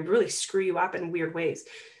programs do. They really screw you up in weird ways.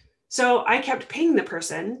 So I kept paying the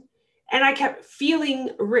person, and I kept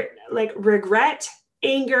feeling regret,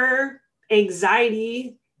 anger,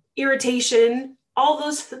 anxiety, irritation, all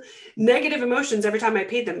those negative emotions every time I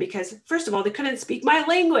paid them, because first of all, they couldn't speak my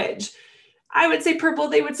language. I would say purple,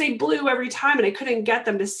 they would say blue every time, and I couldn't get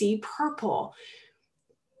them to see purple.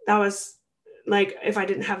 That was like, if I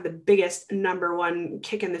didn't have the biggest number one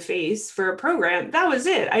kick in the face for a program, that was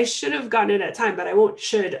it. I should have gotten it at time, but I won't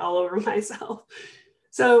should all over myself.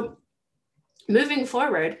 So moving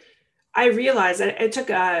forward, I realized that it took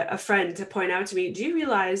a friend to point out to me, do you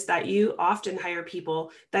realize that you often hire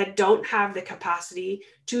people that don't have the capacity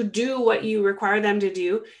to do what you require them to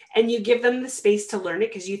do, and you give them the space to learn it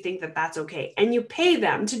because you think that that's okay, and you pay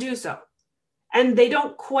them to do so, and they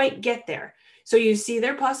don't quite get there. So you see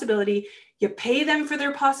their possibility, you pay them for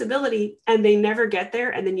their possibility, and they never get there,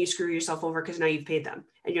 and then you screw yourself over because now you've paid them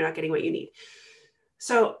and you're not getting what you need.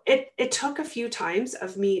 So it took a few times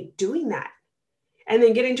of me doing that, and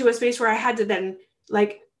then getting to a space where I had to then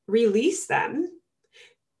release them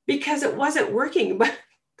because it wasn't working. But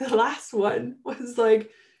the last one was like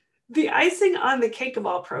the icing on the cake of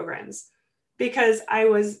all programs, because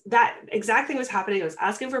that exact thing was happening. I was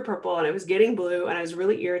asking for purple and I was getting blue, and I was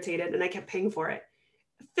really irritated, and I kept paying for it.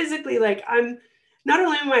 Physically, I'm not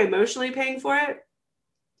only am I emotionally paying for it,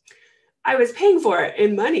 I was paying for it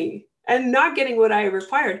in money and not getting what I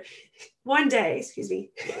required. One day, excuse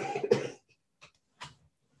me,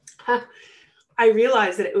 I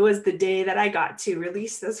realized that it was the day that I got to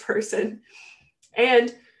release this person.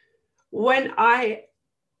 And when I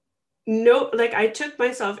took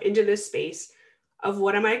myself into this space of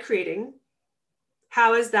what am I creating?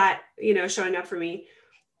 How is that, showing up for me?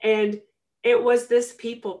 And it was this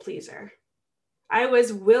people pleaser. I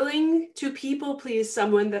was willing to people please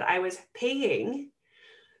someone that I was paying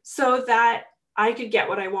so that I could get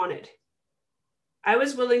what I wanted. I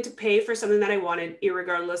was willing to pay for something that I wanted,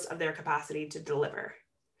 irregardless of their capacity to deliver.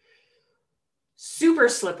 Super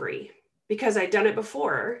slippery, because I'd done it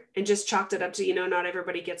before and just chalked it up to, not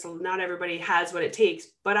everybody has what it takes,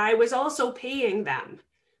 but I was also paying them.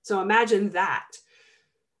 So imagine that.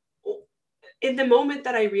 In the moment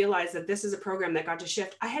that I realized that this is a program that got to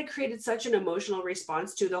shift, I had created such an emotional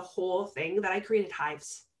response to the whole thing that I created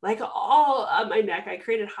hives. All up my neck, I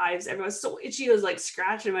created hives. Everyone was so itchy, it was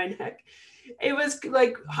scratching my neck. It was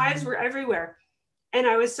hives were everywhere. And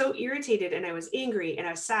I was so irritated, and I was angry, and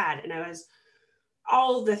I was sad, and I was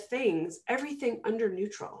all the things, everything under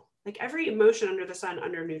neutral, every emotion under the sun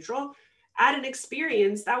under neutral, at an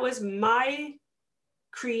experience that was my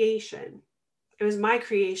creation. It was my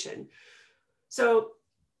creation. So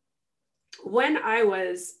when I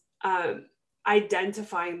was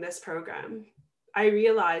identifying this program, I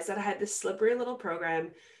realized that I had this slippery little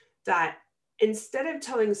program that, instead of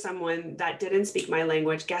telling someone that didn't speak my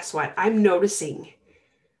language, guess what? I'm noticing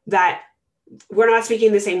that we're not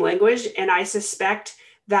speaking the same language, and I suspect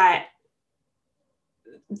that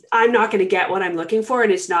I'm not going to get what I'm looking for,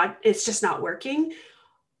 and it's just not working.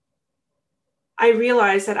 I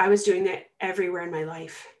realized that I was doing that everywhere in my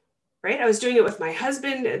life. Right? I was doing it with my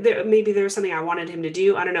husband. Maybe there was something I wanted him to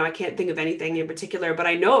do. I don't know. I can't think of anything in particular, but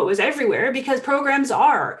I know it was everywhere because programs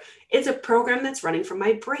are. It's a program that's running from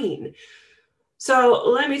my brain. So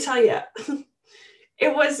let me tell you,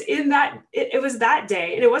 it was that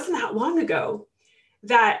day, and it wasn't that long ago,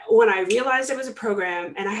 that when I realized it was a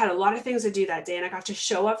program, and I had a lot of things to do that day, and I got to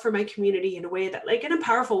show up for my community in a way that, in a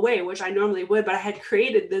powerful way, which I normally would, but I had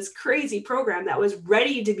created this crazy program that was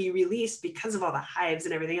ready to be released because of all the hives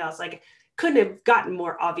and everything else. Couldn't have gotten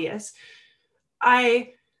more obvious.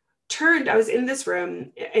 I was in this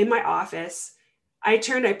room in my office. I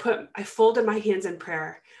folded my hands in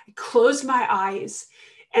prayer. I closed my eyes,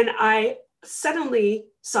 and I suddenly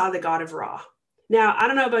saw the God of Ra. Now, I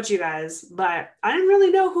don't know about you guys, but I didn't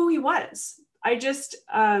really know who he was. I just,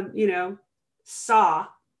 saw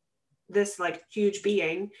this huge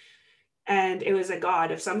being, and it was a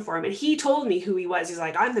God of some form. And he told me who he was. He's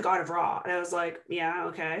like, I'm the God of Ra. And I was like, yeah,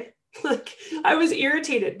 okay. I was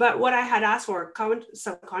irritated. But what I had asked for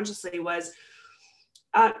subconsciously was,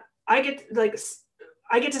 I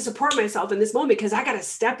get to support myself in this moment because I got to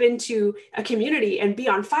step into a community and be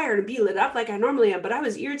on fire and be lit up like I normally am. But I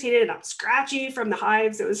was irritated and I'm scratchy from the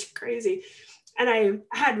hives. It was crazy. And I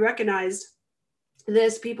had recognized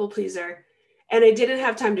this people pleaser, and I didn't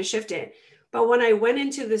have time to shift it. But when I went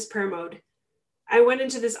into this prayer mode, I went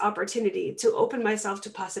into this opportunity to open myself to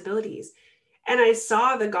possibilities. And I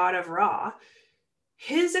saw the God of Ra.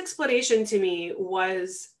 His explanation to me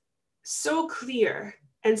was so clear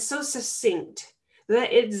and so succinct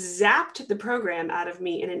that it zapped the program out of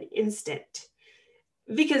me in an instant.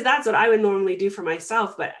 Because that's what I would normally do for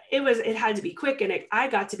myself, but it had to be quick, and I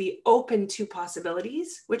got to be open to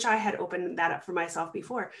possibilities, which I had opened that up for myself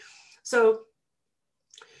before. So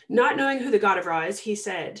not knowing who the God of Ra is, he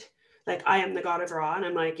said, like, I am the God of Ra. And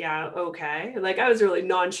I'm like, yeah, okay. Like, I was really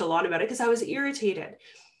nonchalant about it because I was irritated.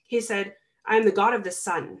 He said, I am the God of the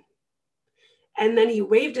sun. And then he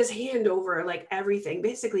waved his hand over like everything,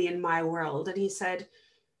 basically in my world. And he said,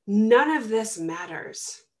 none of this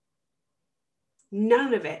matters.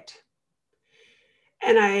 None of it.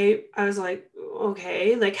 And I was like,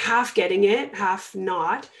 okay, like half getting it, half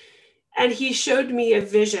not. And he showed me a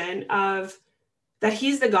vision of that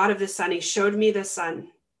he's the God of the sun. He showed me the sun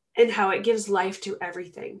and how it gives life to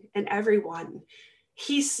everything and everyone.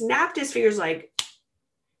 He snapped his fingers like,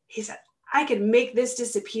 he said, I could make this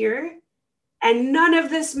disappear and none of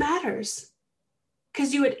this matters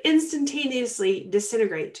because you would instantaneously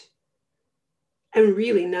disintegrate. And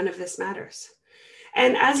really none of this matters.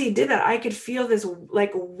 And as he did that, I could feel this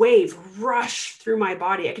like wave rush through my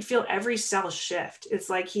body. I could feel every cell shift. It's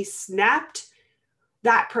like he snapped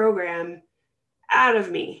that program out of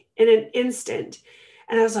me in an instant.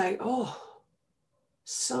 And I was like, oh,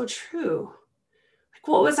 so true. Like,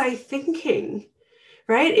 what was I thinking?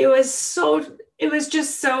 Right? It was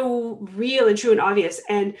just so real and true and obvious.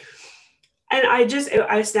 And I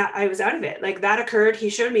was out of it. Like that occurred. He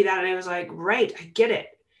showed me that. And I was like, right, I get it.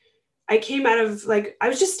 I came out of I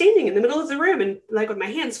was just standing in the middle of the room and like with my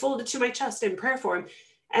hands folded to my chest in prayer form.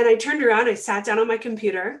 And I turned around, I sat down on my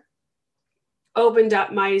computer, opened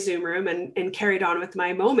up my Zoom room and carried on with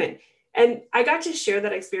my moment. And I got to share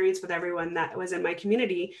that experience with everyone that was in my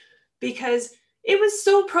community because it was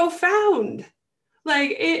so profound.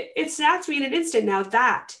 Like it snapped me in an instant. Now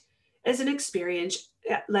that is an experience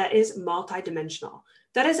that is multidimensional.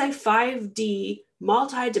 That is a 5D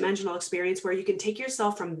multi-dimensional experience where you can take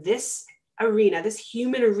yourself from this arena, this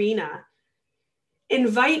human arena,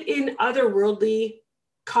 invite in otherworldly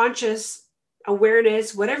conscious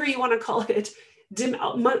awareness, whatever you want to call it,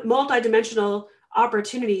 multi-dimensional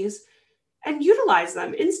opportunities, and utilize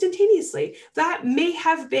them instantaneously. That may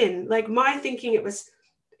have been like my thinking, it was,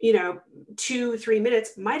 2-3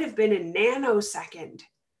 minutes, might have been a nanosecond,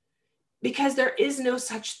 because there is no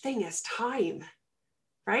such thing as time,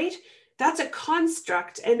 right? That's a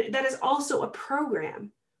construct, and that is also a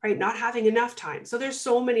program, right? Not having enough time. So there's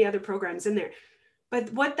so many other programs in there.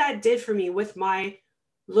 But what that did for me with my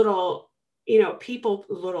little,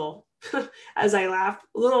 as I laughed,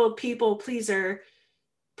 little people pleaser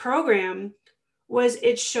program was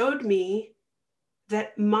it showed me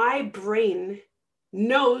that my brain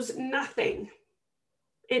knows nothing.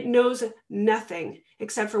 It knows nothing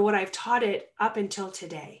except for what I've taught it up until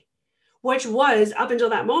today, which was up until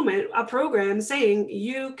that moment, a program saying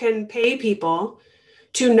you can pay people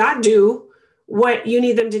to not do what you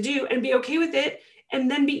need them to do and be okay with it and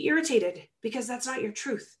then be irritated because that's not your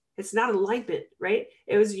truth. It's not alignment, right?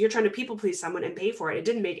 It was, you're trying to people please someone and pay for it. It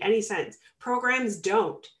didn't make any sense. Programs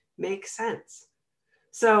don't make sense.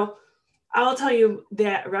 So I'll tell you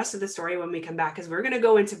the rest of the story when we come back, because we're going to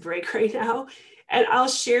go into break right now. And I'll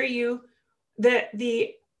share you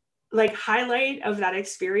the highlight of that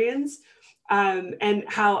experience and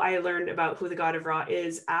how I learned about who the God of Ra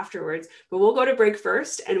is afterwards. But we'll go to break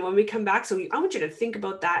first. And when we come back, I want you to think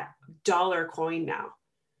about that dollar coin now.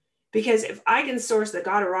 Because if I can source the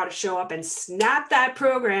God of Ra to show up and snap that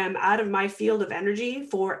program out of my field of energy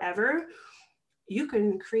forever, you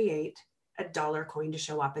can create a dollar coin to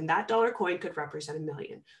show up. And that dollar coin could represent $1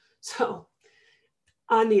 million. So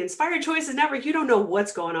on the Inspired Choices Network, you don't know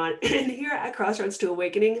what's going on. And here at Crossroads to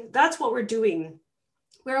Awakening, that's what we're doing.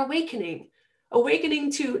 We're awakening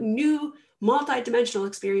to new multidimensional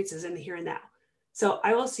experiences in the here and now. So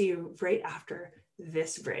I will see you right after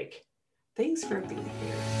this break. Thanks for being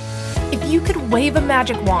here. If you could wave a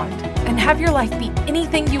magic wand and have your life be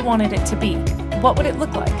anything you wanted it to be, what would it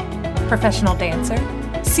look like? Professional dancer,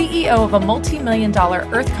 CEO of a multi-million-dollar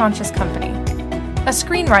earth-conscious company, a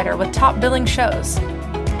screenwriter with top billing shows,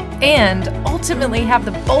 and ultimately have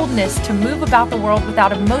the boldness to move about the world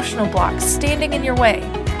without emotional blocks standing in your way,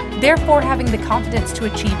 therefore having the confidence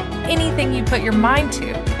to achieve anything you put your mind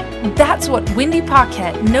to. That's what Wendy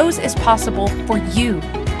Paquette knows is possible for you.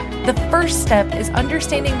 The first step is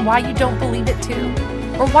understanding why you don't believe it too,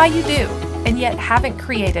 or why you do, and yet haven't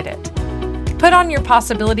created it. Put on your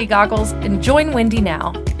possibility goggles and join Wendy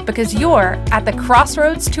now. because you're at the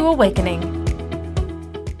crossroads to awakening.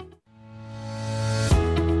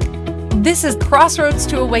 This is Crossroads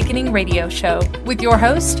to Awakening radio show with your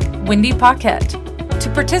host, Wendy Paquette.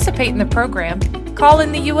 To participate in the program, call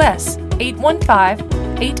in the U.S.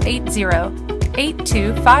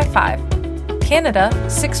 815-880-8255, Canada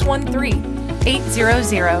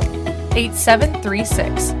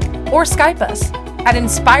 613-800-8736, or Skype us at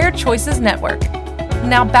Inspired Choices Network.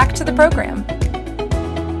 Now back to the program.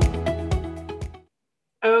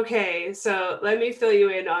 Okay, so let me fill you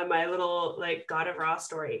in on my little God of Ra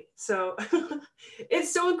story. So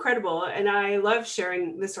it's so incredible, and I love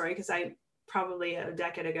sharing the story because I probably a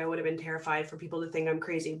decade ago would have been terrified for people to think I'm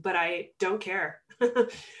crazy, but I don't care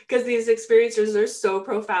because these experiences are so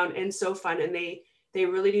profound and so fun, and they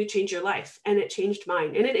really do change your life. And it changed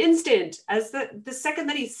mine in an instant. As the second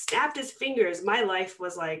that he snapped his fingers, my life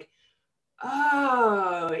was like,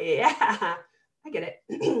 oh yeah, I get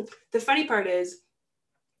it. The funny part is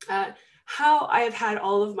how I have had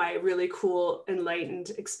all of my really cool, enlightened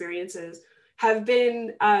experiences have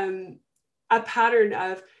been a pattern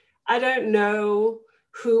of, I don't know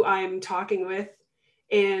who I'm talking with,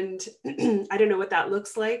 and I don't know what that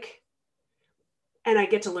looks like, and I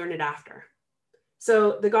get to learn it after.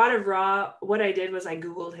 So the God of Ra, what I did was I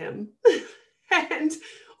Googled him. And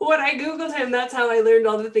when I Googled him, that's how I learned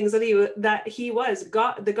all the things that he was.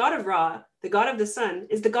 God, the God of Ra, the God of the sun,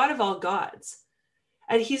 is the God of all gods.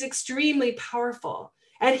 And he's extremely powerful.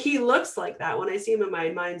 And he looks like that. When I see him in my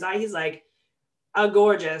mind's eye, he's like a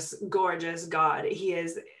gorgeous, gorgeous God. He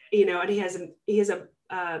is, and he is a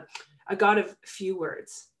God of few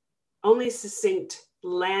words, only succinct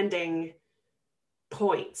landing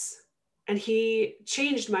points. And he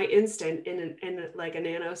changed my instant in like a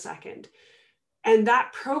nanosecond. And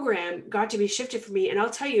that program got to be shifted for me. And I'll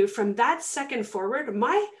tell you, from that second forward,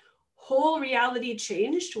 my whole reality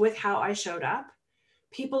changed with how I showed up.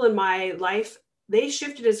 People in my life, they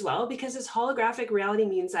shifted as well, because this holographic reality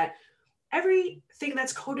means that everything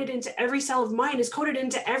that's coded into every cell of mine is coded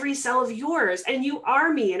into every cell of yours. And you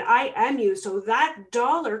are me and I am you. So that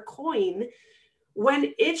dollar coin,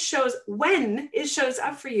 when it shows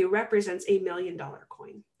up for you, represents $1 million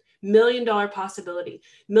coin, $1 million possibility,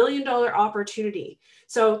 $1 million opportunity.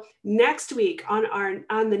 So next week on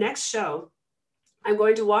the next show, I'm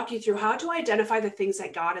going to walk you through how to identify the things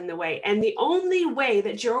that got in the way. And the only way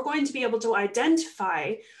that you're going to be able to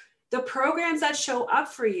identify the programs that show up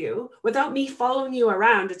for you without me following you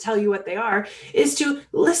around to tell you what they are is to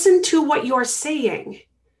listen to what you're saying.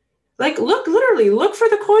 Like, literally look for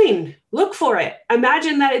the coin, look for it.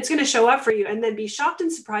 Imagine that it's going to show up for you, and then be shocked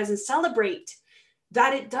and surprised and celebrate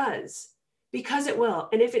that it does, because it will.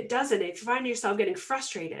 And if it doesn't, if you find yourself getting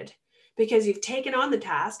frustrated because you've taken on the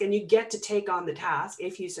task, and you get to take on the task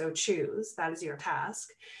if you so choose, that is your task.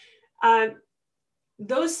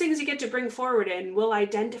 Those things you get to bring forward, and we'll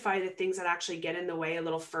identify the things that actually get in the way a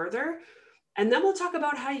little further. And then we'll talk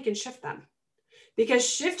about how you can shift them, because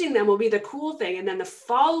shifting them will be the cool thing. And then the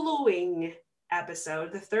following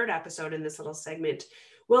episode, the third episode in this little segment,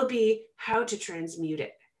 will be how to transmute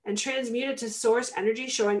it. And transmute it to source energy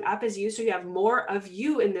showing up as you, so you have more of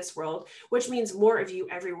you in this world, which means more of you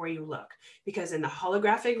everywhere you look. Because in the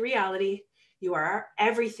holographic reality, you are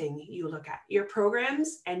everything you look at. Your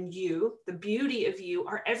programs and you, the beauty of you,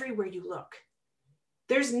 are everywhere you look.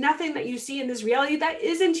 There's nothing that you see in this reality that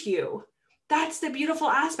isn't you. That's the beautiful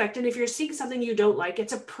aspect. And if you're seeing something you don't like,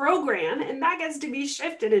 it's a program, and that gets to be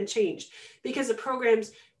shifted and changed, because the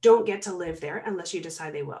programs don't get to live there unless you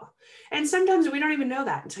decide they will. And sometimes we don't even know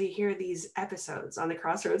that until you hear these episodes on the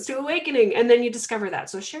Crossroads to Awakening, and then you discover that.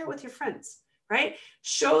 So share it with your friends, right?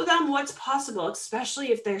 Show them what's possible,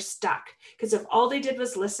 especially if they're stuck. Because if all they did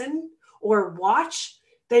was listen or watch,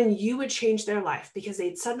 then you would change their life, because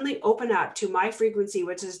they'd suddenly open up to my frequency,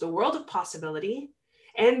 which is the world of possibility,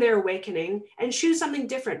 and their awakening, and choose something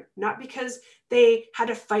different, not because they had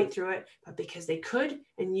to fight through it, but because they could,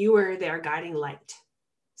 and you were their guiding light.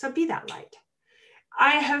 So be that light.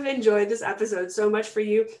 I have enjoyed this episode so much for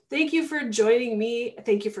you. Thank you for joining me.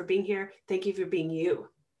 Thank you for being here. Thank you for being you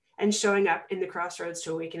and showing up in the Crossroads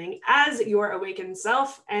to Awakening as your awakened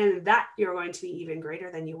self, and that you're going to be even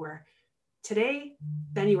greater than you were today,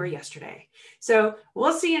 than you were yesterday. So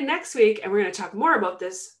we'll see you next week, and we're going to talk more about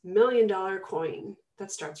this $1 million coin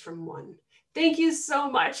that starts from 1. Thank you so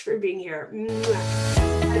much for being here.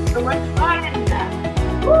 That's so much fun.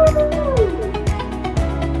 Woo!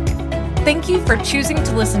 Thank you for choosing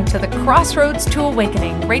to listen to the Crossroads to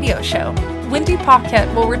Awakening radio show. Wendy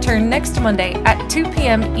Paquette will return next Monday at 2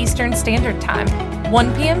 p.m. Eastern Standard Time,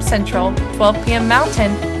 1 p.m. Central, 12 p.m.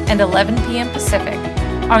 Mountain, and 11 p.m. Pacific.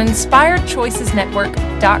 on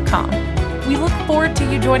inspiredchoicesnetwork.com. We look forward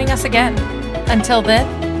to you joining us again. Until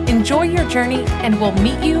then, enjoy your journey and we'll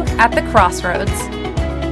meet you at the crossroads.